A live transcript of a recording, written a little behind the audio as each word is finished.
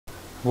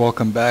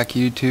Welcome back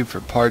YouTube for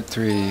part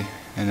 3,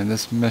 and in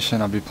this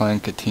mission I'll be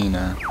playing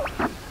Katina.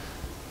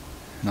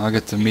 And I'll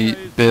get to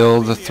meet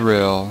Bill the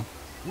Thrill.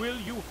 Will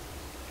you?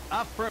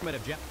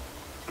 Affirmative, Jeff.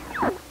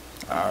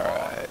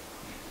 Alright.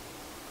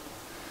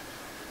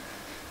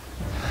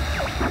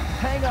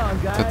 Hang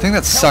on, guys. The thing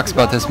that sucks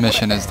about this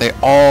mission is they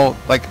all,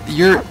 like,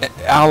 your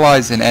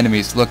allies and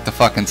enemies look the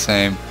fucking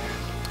same.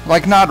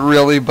 Like, not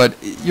really, but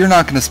you're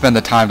not going to spend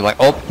the time to like,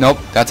 oh, nope,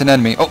 that's an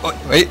enemy. Oh,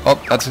 wait, oh,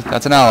 that's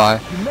an ally.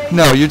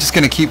 No, you're just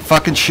going to keep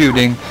fucking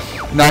shooting,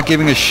 not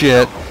giving a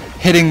shit,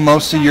 hitting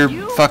most of your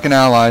fucking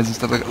allies and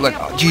stuff like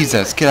oh,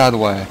 Jesus, get out of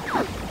the way.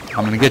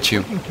 I'm going to get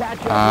you.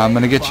 I'm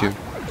going to get you.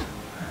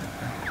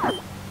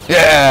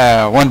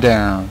 Yeah, one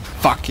down.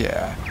 Fuck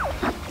yeah.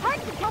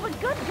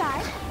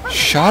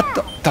 Shut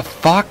the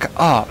fuck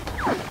up.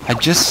 I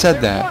just said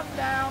that.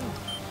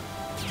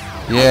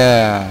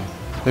 Yeah.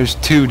 There's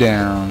 2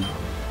 down.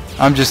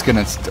 I'm just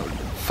gonna...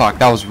 Fuck,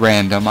 that was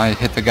random. I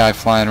hit the guy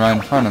flying right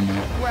in front of me.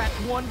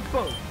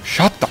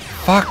 Shut the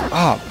fuck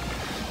up.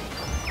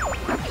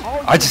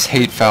 I just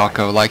hate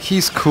Falco. Like,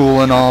 he's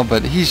cool and all,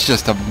 but he's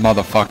just a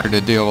motherfucker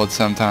to deal with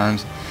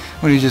sometimes.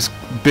 When he just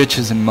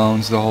bitches and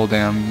moans the whole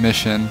damn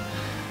mission.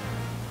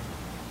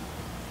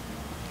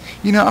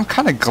 You know, I'm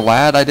kind of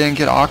glad I didn't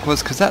get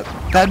Aqua's, because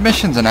that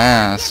mission's an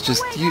ass.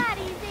 Just, you...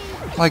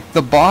 Like,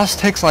 the boss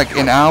takes like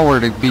an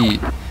hour to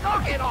beat.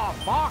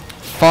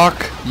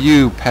 Fuck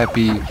you,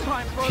 Peppy.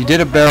 If you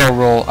did a barrel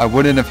roll, I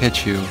wouldn't have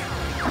hit you.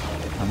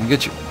 I'm gonna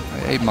get you.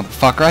 Hey,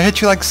 motherfucker, I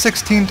hit you like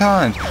 16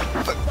 times.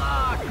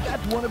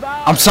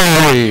 I'm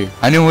sorry.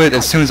 I knew it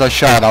as soon as I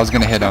shot. I was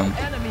gonna hit him.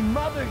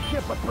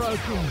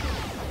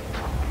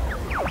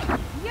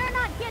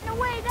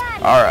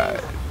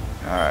 Alright.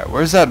 Alright,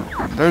 where's that?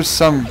 There's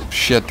some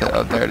shit that...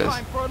 Oh, there it is.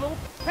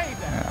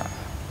 Yeah.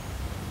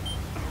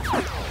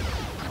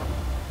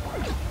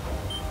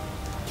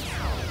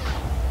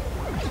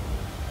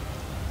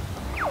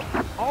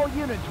 All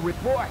units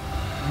report.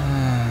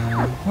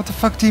 What the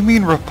fuck do you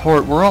mean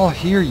report? We're all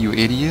here, you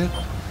idiot.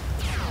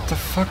 What the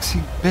fuck's he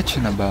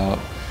bitching about?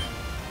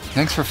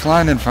 Thanks for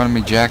flying in front of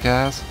me,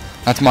 jackass.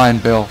 That's mine,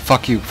 Bill.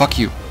 Fuck you. Fuck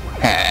you.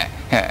 Ha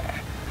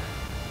ha.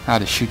 How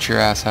to shoot your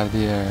ass out of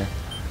the air.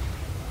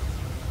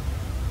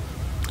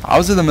 I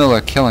was in the middle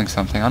of killing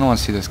something. I don't want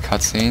to see this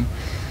cutscene.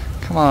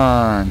 Come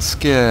on,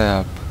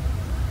 skip.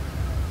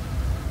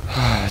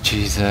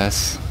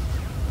 Jesus.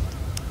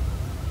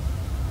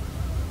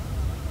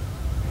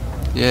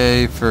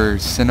 Yay for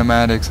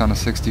cinematics on a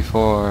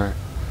 64.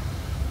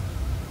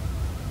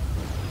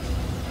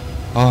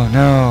 Oh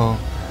no.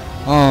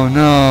 Oh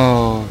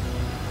no.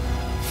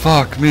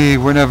 Fuck me,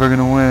 we're never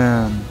gonna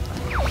win.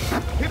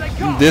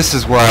 This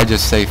is where I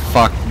just say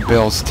fuck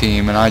Bill's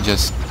team and I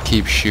just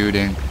keep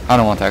shooting. I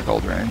don't want that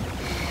gold ring.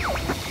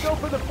 Go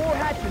for the 4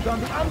 hatches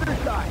on the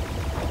underside.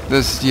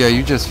 This, yeah,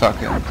 you just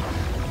fucking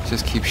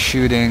just keep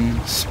shooting,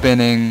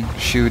 spinning,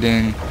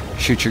 shooting,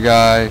 shoot your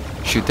guy,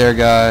 shoot their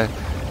guy.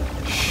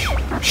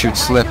 Shoot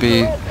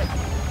Slippy.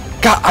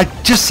 God, I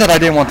just said I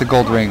didn't want the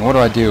gold ring.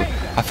 What do?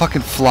 I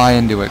fucking fly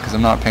into it because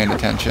I'm not paying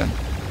attention.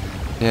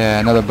 Yeah,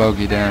 another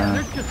bogey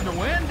down.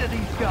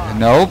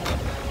 Nope.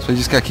 So you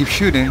just gotta keep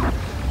shooting. I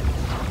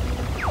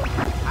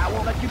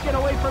won't let you get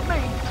away from me.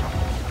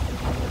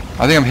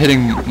 I think I'm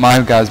hitting my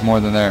guys more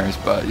than theirs,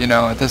 but you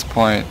know, at this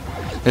point,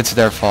 it's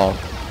their fault.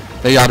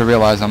 They ought to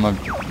realize I'm a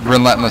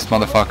relentless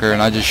motherfucker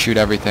and I just shoot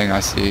everything I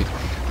see.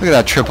 Look at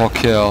that triple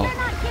kill.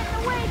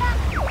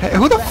 Hey,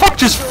 who the fuck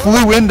just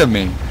flew into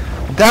me?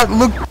 That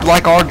looked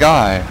like our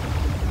guy.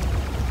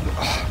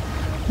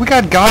 We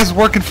got guys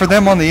working for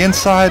them on the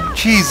inside?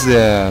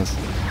 Jesus.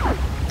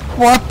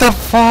 What the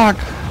fuck?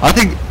 I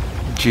think...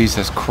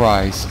 Jesus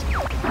Christ.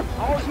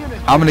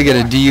 I'm gonna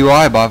get a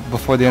DUI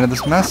before the end of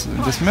this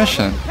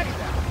mission.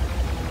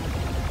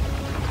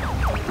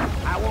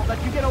 I won't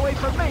let you get away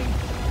from me.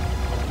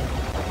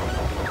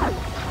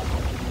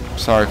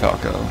 Sorry,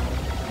 Falco.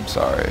 I'm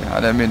sorry. I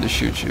didn't mean to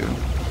shoot you.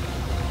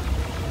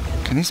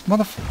 Can these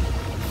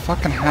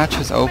motherfucking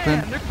hatches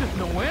open?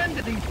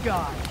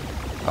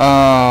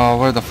 Oh,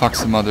 where the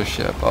fuck's the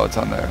mothership? Oh, it's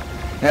on there.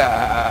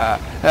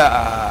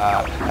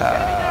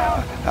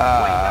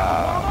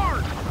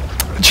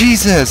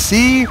 Jesus,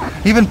 see?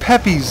 Even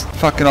Peppy's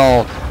fucking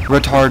all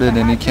retarded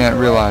and he can't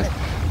realize.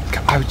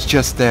 I was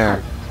just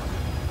there.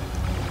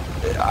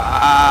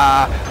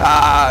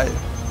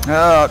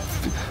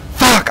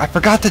 Fuck, I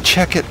forgot to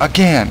check it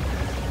again.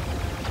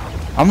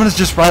 I'm gonna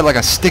just write like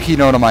a sticky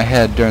note on my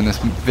head during this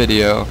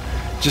video,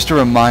 just to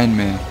remind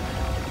me.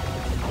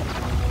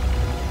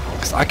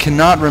 Cause I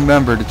cannot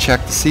remember to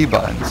check the C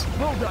buttons.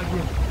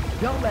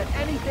 Don't let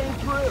anything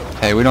through.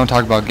 Hey, we don't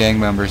talk about gang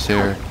members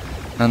here.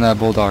 None of that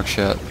bulldog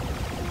shit.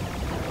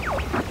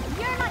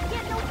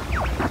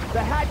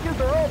 The hatches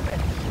are open.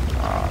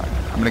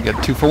 Alright, I'm gonna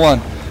get 2 for 1.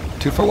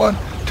 2 for 1.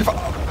 2 for...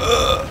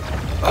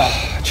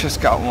 just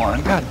got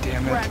 1. God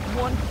damn it.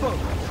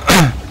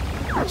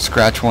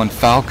 Scratch 1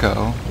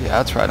 Falco. Yeah,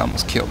 that's right, I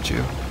almost killed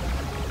you.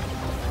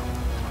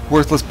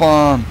 Worthless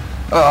bomb.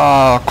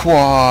 Ah,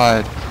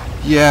 quad.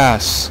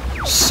 Yes.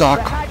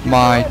 Suck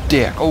my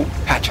dick. Oh,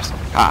 hatches.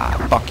 Ah,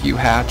 fuck you,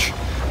 Hatch.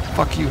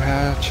 Fuck you,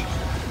 Hatch.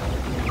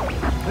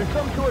 There's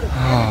some sort of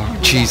Oh,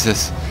 energy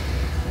Jesus.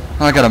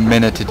 I got a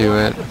minute to do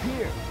it.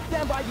 here.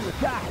 Stand by to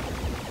attack.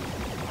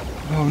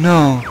 Oh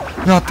no,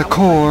 not the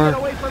core. Get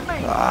away from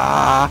me.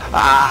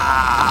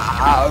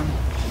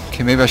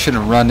 Okay, maybe I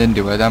shouldn't run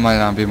into it. That might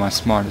not be my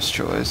smartest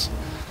choice.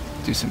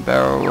 Do some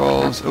barrel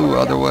rolls. Ooh,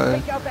 other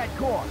way. Take out that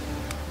core.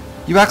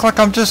 You act like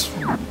I'm just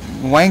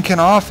wanking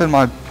off in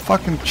my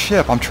fucking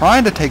ship. I'm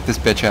trying to take this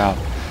bitch out.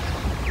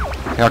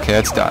 Okay,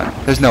 it's done.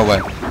 There's no way.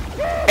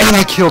 And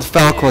I killed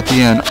Falco at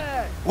the end.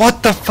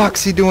 What the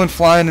fuck's he doing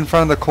flying in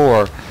front of the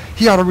core?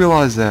 He ought to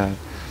realize that.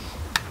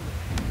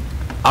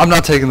 I'm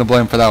not taking the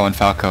blame for that one,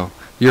 Falco.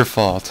 Your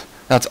fault.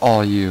 That's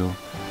all you.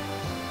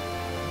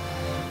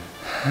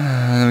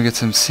 Then we get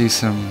see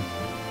some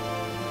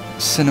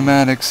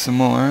cinematics some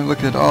more.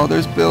 Look at, oh,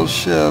 there's Bill's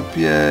ship.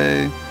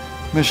 Yay.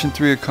 Mission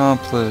 3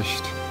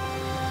 accomplished.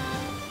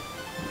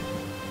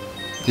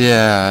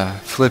 Yeah,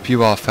 flip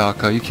you off,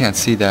 Falco. You can't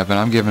see that, but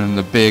I'm giving him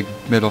the big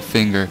middle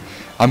finger.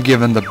 I'm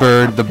giving the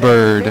bird the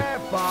bird.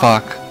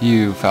 Fuck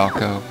you,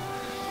 Falco.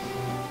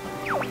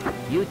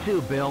 You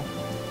too, Bill.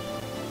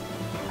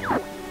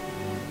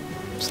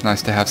 It's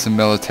nice to have some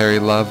military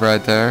love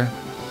right there.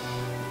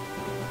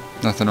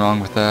 Nothing wrong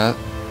with that.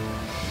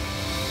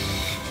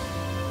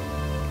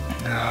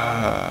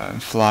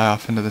 And fly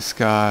off into the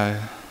sky.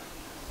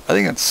 I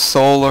think it's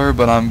solar,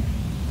 but I'm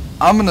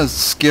gonna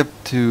skip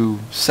to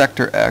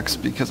Sector X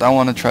because I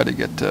want to try to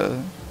get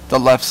to the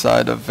left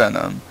side of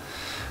Venom.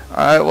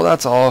 Alright, well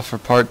that's all for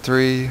part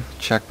 3.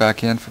 Check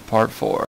back in for part 4.